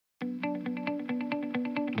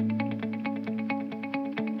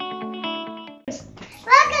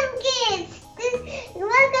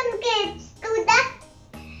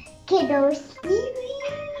Kiddos TV.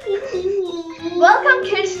 Welcome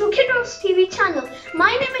kids to Kiddos TV channel.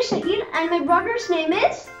 My name is Shahir and my brother's name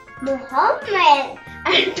is Muhammad.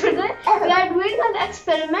 And today we are doing an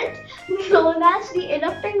experiment known as the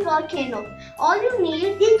erupting volcano. All you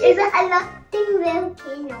need is a erupting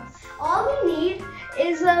volcano. All you need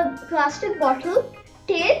is a plastic bottle,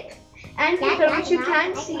 tape, and paper which you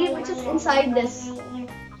can't see, which is inside this,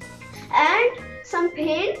 and some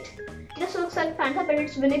paint. This looks like Fanta, but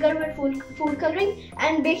it's vinegar with food coloring,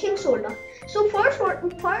 and baking soda. So first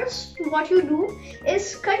what you do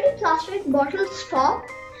is cut the plastic bottle top,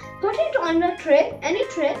 put it on a tray, any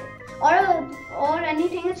tray, or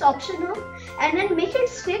anything is optional, and then make it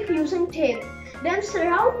stick using tape. Then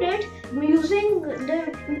surround it using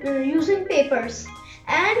papers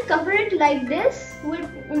and cover it like this with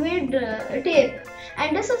tape.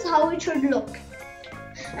 And this is how it should look.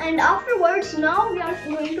 And afterwards, now we are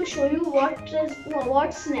going to show you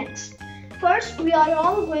what's next. First, we are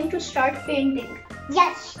all going to start painting.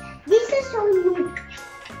 Yes, this is so good.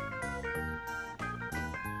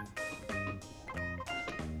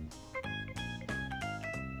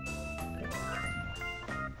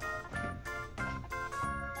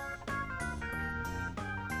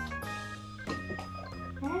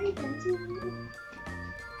 Very fancy.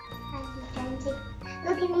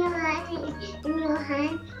 Look in your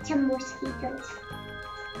hand, some mosquitoes.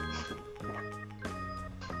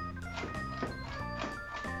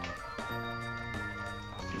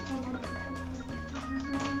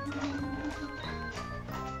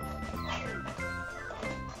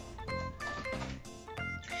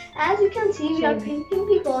 As you can see, we are painting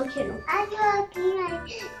the volcano. As you are seeing,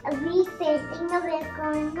 we painting the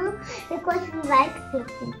volcano because we like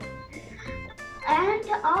painting. And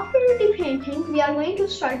after the painting, we are going to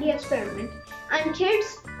start the experiment. And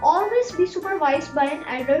kids, always be supervised by an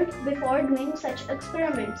adult before doing such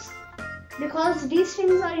experiments, because these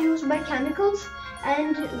things are used by chemicals,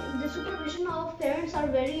 and the supervision of parents are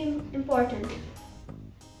very important.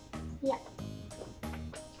 Yeah.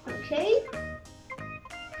 Okay.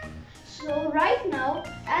 So right now,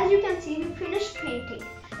 as you can see, we finished painting.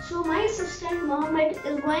 So my assistant Mohammed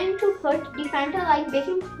is going to put the Fanta-like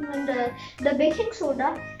the baking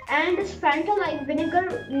soda and this Fanta-like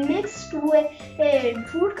vinegar mixed to a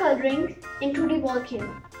food coloring into the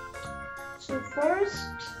volcano. So first,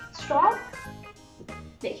 stop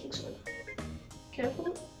baking soda.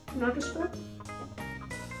 Careful, not to spill.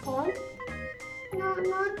 On. No,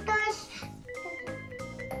 not touch.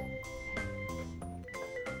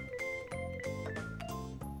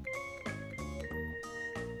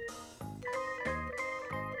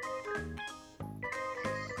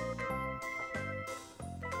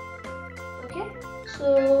 Okay, so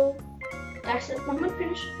that's it. Mohammed,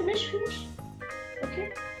 finish.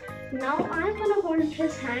 Okay, now I'm gonna hold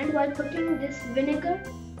his hand while putting this vinegar.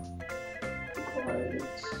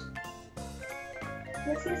 Yes.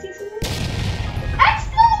 Explosion!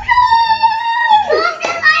 Close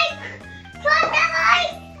the light!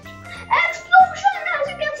 Explosion, as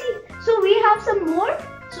you can see. So we have some more.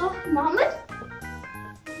 So Mohammed.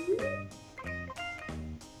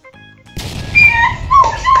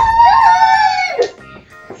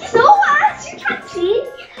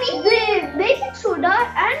 Soda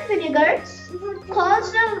and vinegar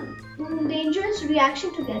caused a dangerous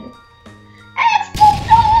reaction together.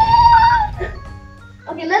 Explosion!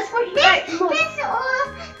 Okay, let's put it right. This all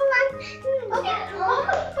one. Okay, come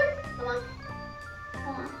on.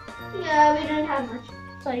 Yeah, we don't have much.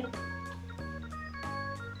 Sorry.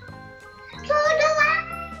 So the one.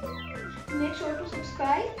 Make sure to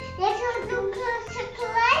subscribe. Make sure to